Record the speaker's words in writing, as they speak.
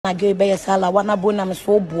na go be sala wana bona me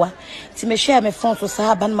so boa ti me share me phone so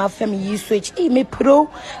sahaba na ma fa me yi switch me pro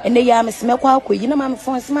ene ya me se me kwa akoyi na ma me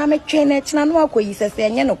phone se ma me twen na tina no akoyi se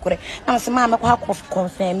enye no kore na se ma me kwa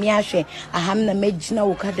confirm me ahwe aham na magina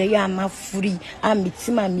wo kada ya na furi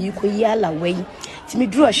amitima me koyi ala wei ti me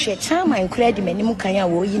duro hye chama include me nim kan ya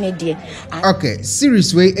wo yi ne de. Okay,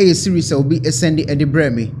 series way a series will be sending at the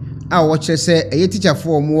bremi. I watch say a teacher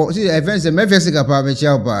for more events and Mefesica Papa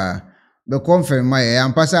Chelpa. Be confirm my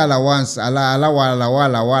and pass allowance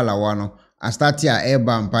wano. I start here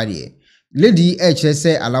airbound party. Lady H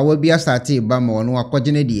say allow be a starty bam or no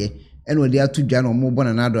aquagenedy and will there to Jan or move on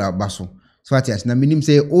another basso. So what yes, na minim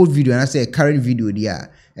say old video and I say current video there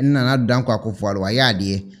and another danko for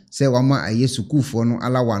ayadi say wama a yesuku for no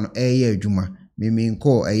allowance a juma. Me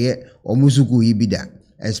call a ye or musuku ibida.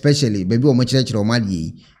 Especially baby o church o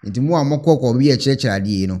madi nti mo amoko ko bi church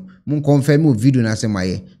ade no mo confirm o video na sema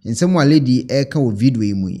ye nsem a lady e ka o video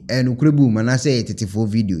yi mu e no kurebu ma na say tetifo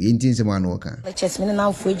video yenti nsem anu ka church me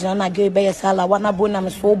na fo ejina na go be sala wana bona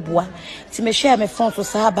me so boa ti me share me phone so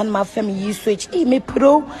sahaba na ma fa me yi switch me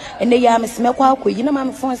pro ene ya me se me kwa akoyi na ma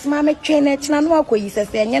me phone se ma me twen na tina no akoyi se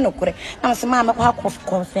enye no kore na se ma me kwa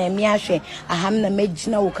confirm me ahwe aham na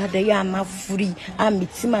magina wo kada ya na furi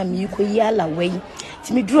amitima me koyi ala wei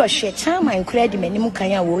ti me duro hye chama include me nim kan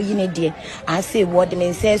ya wo yi ne de I say word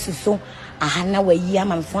me say so ahana wa yi am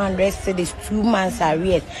 400 cedis 2 months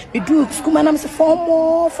arrears me do school man am say for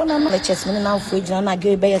more for na lectures me na fo ejina na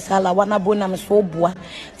go be sala wana bona me so boa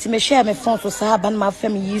ti me share me phone so sahaba na ma fa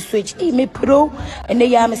me yi switch me pro ene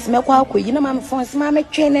ya me se me kwa akoyi na ma me phone se ma me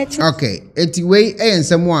twen na okay eti we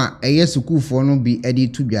ensem a eye sukufo no bi edi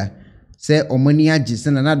tudwa se omani agi se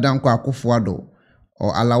na danko akofo ado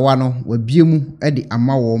o alawa no wabiemu edi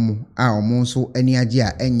ama wo mu a omo nso ani agi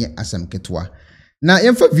a enye asem ketwa na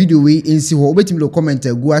yemfa video we ensi ho obetimi lo comment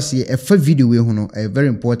agu ase efa video we hu no very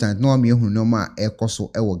important no am ehunu no ma ekoso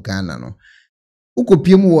ewo Ghana no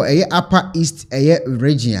ukopiemu wo eye Upper East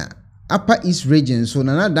Upper East region so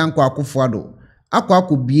na danko akofo ado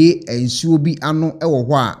akobie ensuo bi ano ewo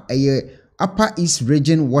ho a eye Upper East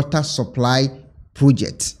Region Water Supply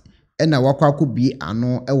Project ena wakwa bi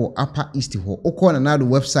ano ewo Upper East ho okọ na do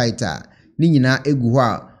website a ni nyina egu ho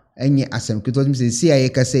a enye asem keto tim se sia ye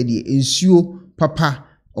kasa die ensuo papa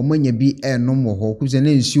omanya bi enom ho kuze na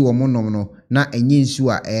ensuo omonom no na enye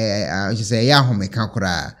ensuo a se ya homeka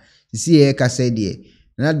kora sia ye kasa die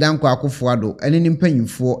na danko akofo ado ene ni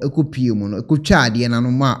mpanyimfo ekopie mu no ekotwa ade na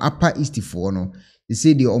no ma Upper East fo no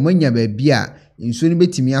se die omanya ba bi a ensuo ni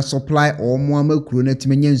betimi a supply omo amakuro na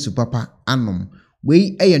timenya ensu papa anom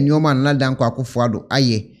wei eye nyoma na danko akofo ado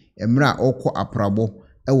aye emra okọ aprabo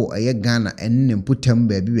ewo eye Ghana enne mputam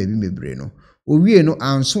baabi mebre no owie no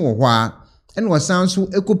anso wo ho a ene wasanso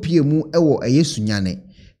ekopie mu ewo eye Sunyani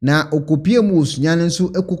na okopie mu Sunyani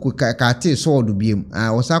nso ekokate sodo biem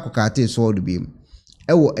wasakokate sodo biem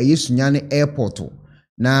ewo eye Sunyani Airport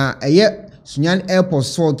na eye Sunyani Airport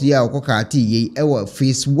sort ya okokate ye ewo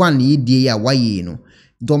phase 1 yi die ya waye no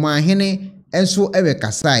doma hene enso ewe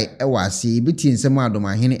kasai ewa ase biti nsem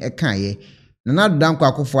adoma hene ekaye na danko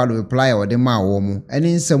akofo ado reply o de ma wo mu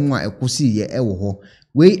ene nsem a ekosi ye ewo ho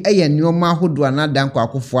wei eye nioma hodo na danko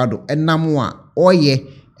akofo ado enam a oye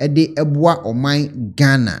ede eboa oman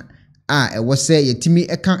Ghana a ewo se yetimi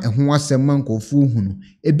eka eho asem mankofu hunu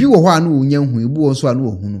ebi wo ho a na wonya hu ebu wo so a na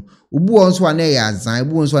ohunu obu wo so a na ye azan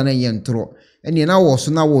ebu wo so a na ye ntro eni na wo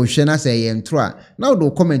so na wo hwe na se ye ntro a na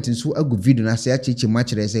do comment nso agu video na se acheche ma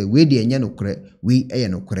kire se we de enye nokore we eye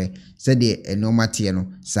nokore se de enomate no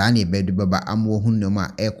sa na ebedu baba amwo hunu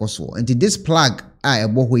ma ekoso and this plug a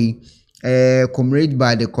ebo hoi comrade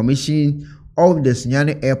by the commission of the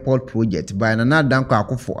Sunyani Airport Project by Nana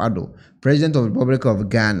Addo, President of the Republic of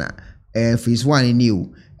Ghana, phase 1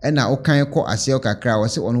 new and now okan ko aseo kakra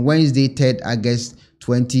was on Wednesday 3rd August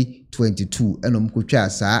 2022 and umkucha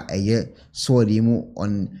sa eye sorry mu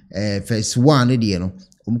on phase 1 de no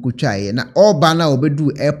umkucha ye na all bana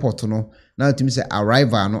obedu airport no na timi say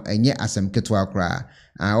arrival no enye asem ketwa kra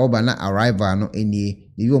all bana arrival no enie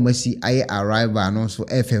ni omasi aye arrival no so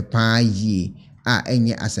efe pa yi a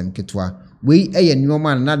enye asem ketwa we eye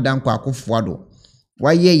nyoma na danko akofo ado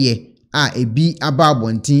wayeye a ebi aba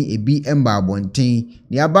abontin ebi emba abontin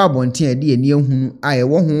ni aba abontin ade ye ni ehunu a ye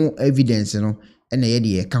wo ho evidence no ena ye de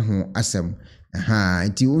ye ka ho asem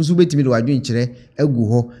nti unsu betimi de wadwen kire agu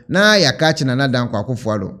ho na yaka na danko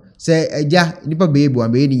akofo ado se eja nipa beebu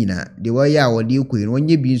ambe ni nyina de wo ya wo de koyi no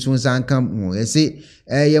nye bi nso nsanka ho yese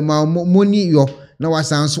ye ma moni yo na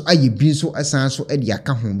wasanso aye bi nso asanso ade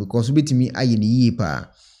aka ho because betimi aye ni yi pa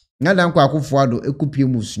na danko akofo ado ekupie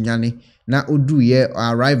mu Sunyani na odu ye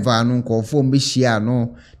arrival no nkofo mbehia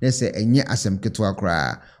no na se enye asem ketwa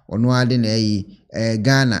kra ono ade na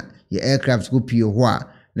Ghana ye aircraft go pie ho a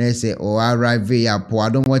na say o arrive ya po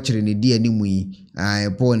adom wachire ne di animu yi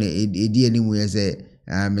Paul ne edi animu ye say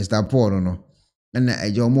Mr. Paul no na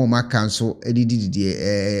ejo mo maka nso edididi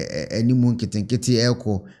animu nkitenkete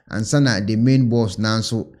eko ansa na the main boss na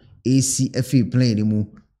nso AC plane mu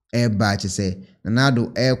eba che say Nana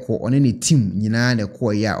Addo eko one ne team nyina na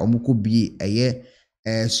ko ya omukọ bi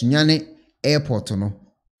Sunyani Airport no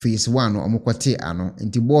phase 1 no omukote ano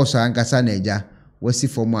nti boss ankasa na eja wasi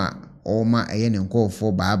form a oma ne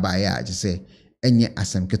nkofo baaba ya age se enye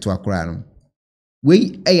asem keto akora no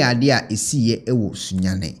wei ade a esiye ewo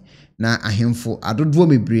Sunyani na ahemfo adodo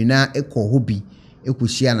mebre na ekọ hobi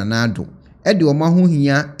ekohia Nana Addo de oma ho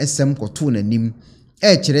hia esem koto nanim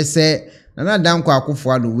kire se Nana Addo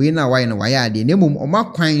Acquah Addo wei na waye na waye ade na mum oma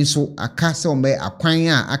kwan so aka se ombe akwan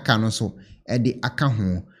a aka no so de aka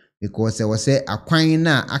ho because we say akwan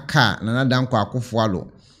na aka Nana Addo Acquah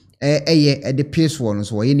Addo the pace one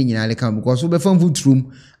so we ni nyina come because we be fan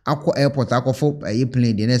futrum Acquah airport akofo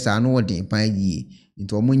plane de na sa no de pan yi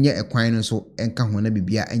nti omunye ekwan no so enka ho na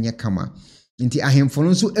bibia enye kama nti ahemfo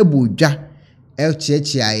no so ebodwa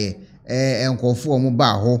chiachiaye enkofo omo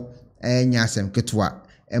ba ho nya asem ketwa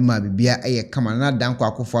ema bibia kama Nana Addo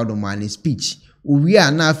Acquah Addo man speech owi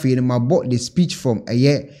a na afi ni mabo the speech from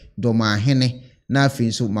doma hene na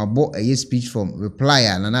afi so mabo speech from reply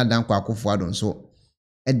a Nana Addo Acquah Addo so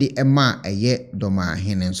ede ema doma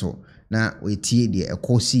hene so na wetie de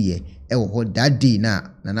ekosiye ewo ho that day na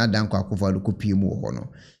Nana Addo Acquah Addo kopie mu ho no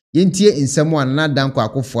yentie nsem a Nana Addo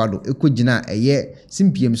Acquah Addo ekogina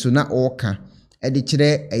simpiem so na oka ede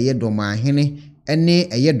kire doma hene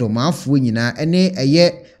ene doma afuo nyina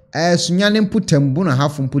ene Sunyani mputambu na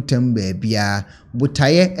hafu mputam bia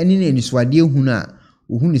botaye ene na enisuade hunu a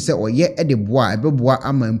ohunu se oye ede boa ebeboa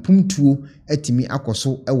ama mpumtuo atimi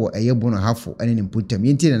akoso ewo bu na hafu ene mputam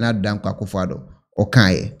yenti Nana Addo Acquah Addo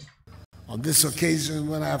okaye. On this occasion,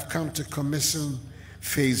 when I have come to commission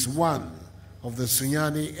phase 1 of the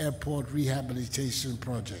Sunyani Airport Rehabilitation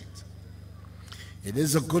Project, it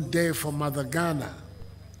is a good day for Mother Ghana,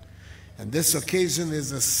 and this occasion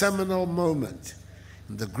is a seminal moment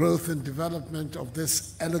in the growth and development of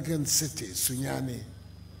this elegant city, Sunyani.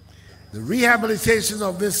 The rehabilitation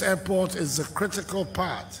of this airport is a critical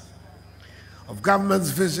part of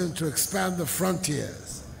government's vision to expand the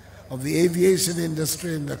frontiers of the aviation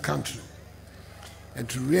industry in the country and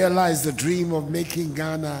to realize the dream of making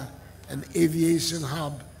Ghana an aviation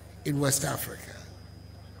hub in West Africa.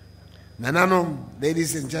 Nananom,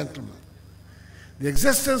 ladies and gentlemen, the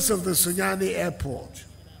existence of the Sunyani Airport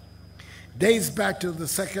dates back to the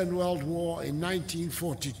Second World War in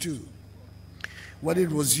 1942, when it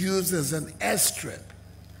was used as an airstrip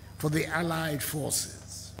for the Allied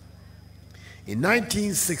forces. In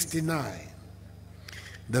 1969,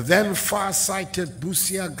 the then far-sighted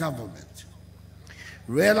Busia government,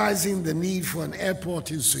 realizing the need for an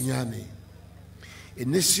airport in Sunyani,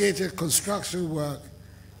 initiated construction work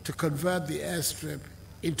to convert the airstrip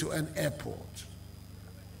into an airport.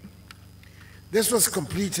 This was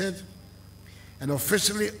completed and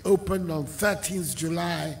officially opened on 13th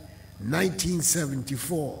July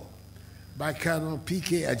 1974 by Colonel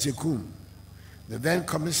P.K. Agyin, the then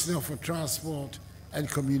Commissioner for Transport and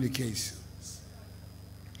Communications.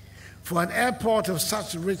 For an airport of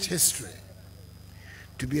such rich history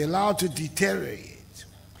to be allowed to deteriorate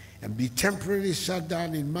and be temporarily shut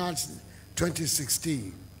down in March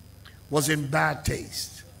 2016 was in bad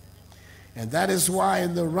taste. And that is why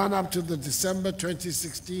in the run-up to the December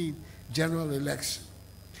 2016 general election,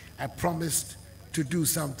 I promised to do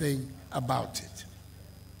something about it.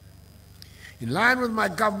 In line with my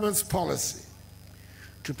government's policy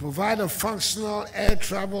to provide a functional air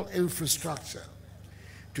travel infrastructure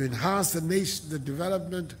to enhance the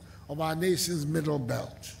development of our nation's middle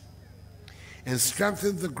belt and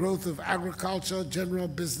strengthen the growth of agriculture, general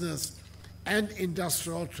business, and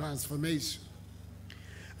industrial transformation,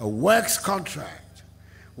 a works contract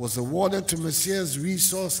was awarded to Messieurs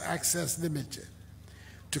Resource Access Limited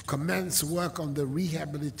to commence work on the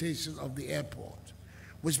rehabilitation of the airport,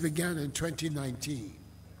 which began in 2019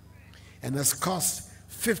 and has cost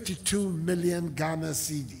 52 million Ghana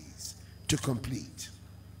cedis to complete.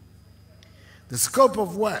 The scope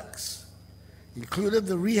of works included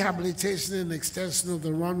the rehabilitation and extension of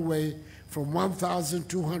the runway from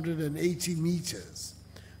 1,280 meters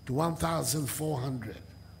to 1,400,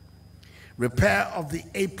 repair of the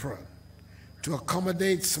apron to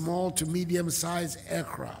accommodate small to medium-sized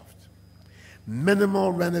aircraft,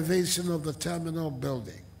 minimal renovation of the terminal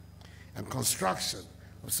building, and construction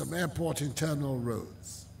of some airport internal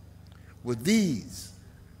roads. With these,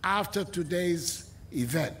 after today's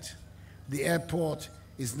event, the airport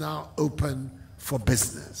is now open for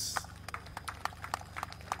business.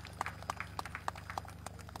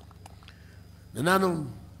 Nananum,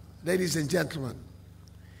 ladies and gentlemen,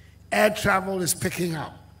 air travel is picking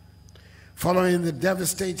up following the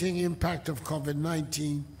devastating impact of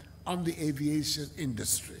COVID-19 on the aviation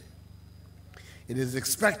industry. It is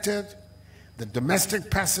expected that domestic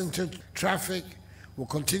passenger traffic will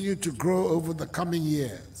continue to grow over the coming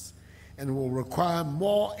years and will require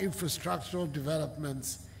more infrastructural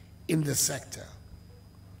developments in the sector.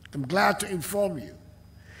 I'm glad to inform you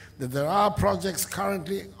that there are projects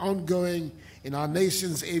currently ongoing in our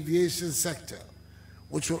nation's aviation sector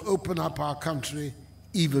which will open up our country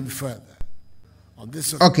even further. On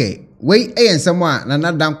this okay, we someone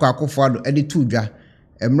Nana Addo Akufo-Addo editu dwa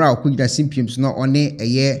emra okugida simpims no one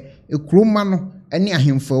eye ekroma no ene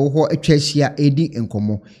ahemfo ho atwa hia edi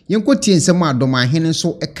enkomo yenkotie nsem adom ahene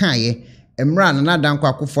so ekaye emra Nana Addo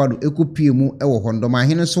Akufo-Addo ekopie mu ewo ho ndom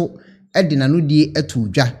ahene so edi nanodie atu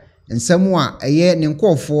dwa nsem a eye ne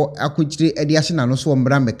nkofo akogire edi ahye nano so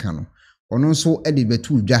mbra meka no ono so edi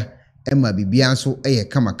betu dwa ema bibia so eye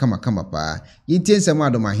kama pa yentie nsem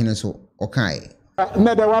adom ahene so okaye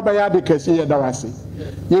Neda wabaya de kesi ya dawasi.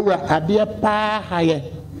 Yewa adie pa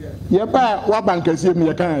haye. Yeba waban kesi mi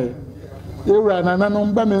yakan. Yewa na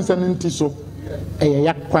mba mensa nti so. Eye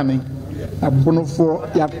yakwane. Abunofo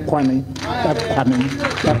yakwane.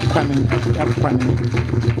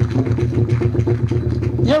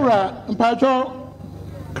 Yewa mpacho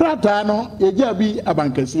krata no yeja bi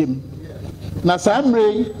abankesi mi. Na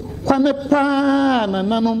samre kwane pa na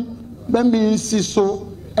nanom bambi nsi so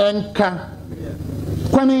enka.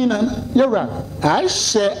 Kwanina yura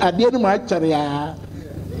ashe adie no macharia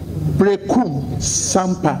Brekum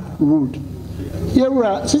Sampa Road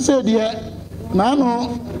yura sise die na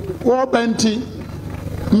no wo benti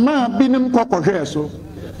ma binim kokohwe so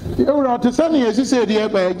yura otesane yesise die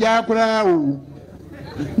ba ja kura o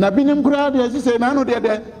na binim kura de sise na no de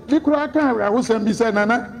bi kura kan ra ho sam bi se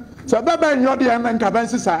nana sa baba nyode ya na nka ban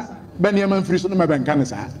sisa ba ne man firi so no ma ban kan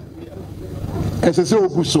sa esese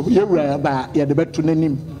oguso yewura ba ya de betu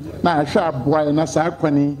nanim na ahwa aboaye na sa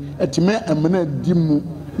akwani atime amana dimu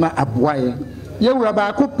na aboaye yewura ba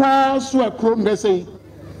akopa so akrom gese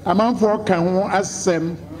amanfo kan ho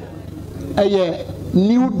asem eye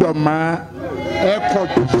new doma airport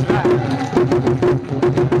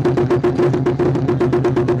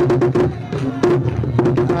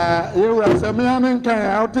yewura samianen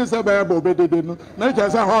kan outise ba bo bedede no na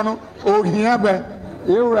jasa ho no ohia ba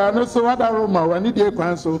yewura no so wada roma wani de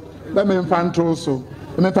kwan so ba me mfanto so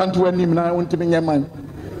me mfanto anim na wontimi nyaman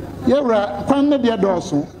yewura kwan ne de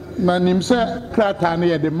doso na nimse krata ne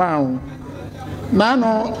ye de mawo na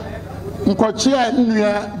no nkochia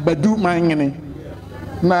nnua badu mangene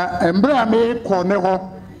na embra me ko ne ho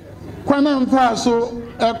kwan mfa so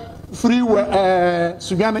free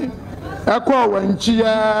Sunyani Acquah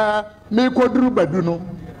wanchia me koduru badu no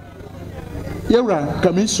yewura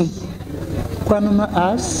kamisu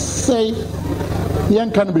kwanuna asay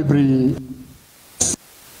yankan bibri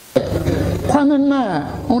kwanuna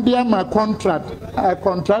odi ama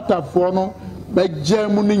contractor for no ba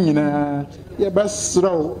jamu ni nyina ye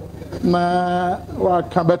basro na wa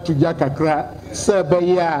kabatu jakakra se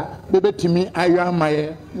be ya bebetimi ayo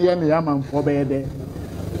amaye ye ne yamanfo be de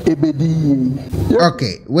ebedi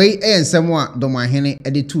okay we ensem a domahene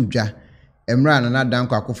ede tu dwa emra Nana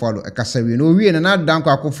Addo Akufo-Addo ekasawie no wie Nana Addo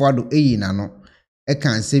Akufo-Addo eyi nano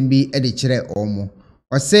eka nsem bi ede kire omo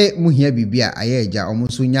ose muhia bibia ayeja omo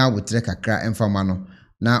so nya wotre kakra emfama no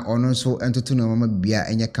na ono so entoto no mama bibia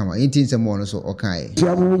enye kama yenti nsem ono so okae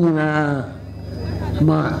jamu nyina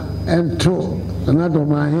ma ento na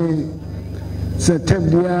domahe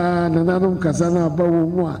setembia na nanum kasana bawo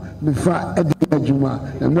mu a mefa ede adwuma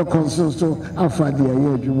na me konso afa de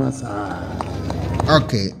aye adwuma sa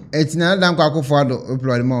okay it's Nana Addo Akufo-Addo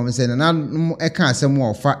upload mo say na eka asem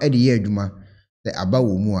o fa ede ye adwuma the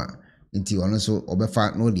abawo mu a nti ono so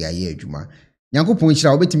obefa no de aye adwuma Nyankopon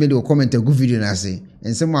hira obetime de comment agu video na ase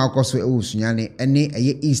ensem akoso ewo Sunyani ene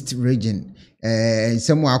eye East region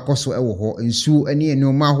ensem akoso ewo ho nsu ene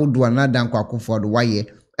enoma ahodo Nana Addo Akufo-Addo waye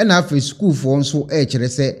ena afi school fo nso kire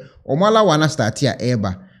se omala wana start a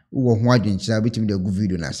eba wo ho adwenkyira obetime de agu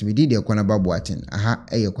video na ase me di de ekuonabatv aha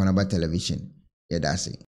ekuonabatv television yedase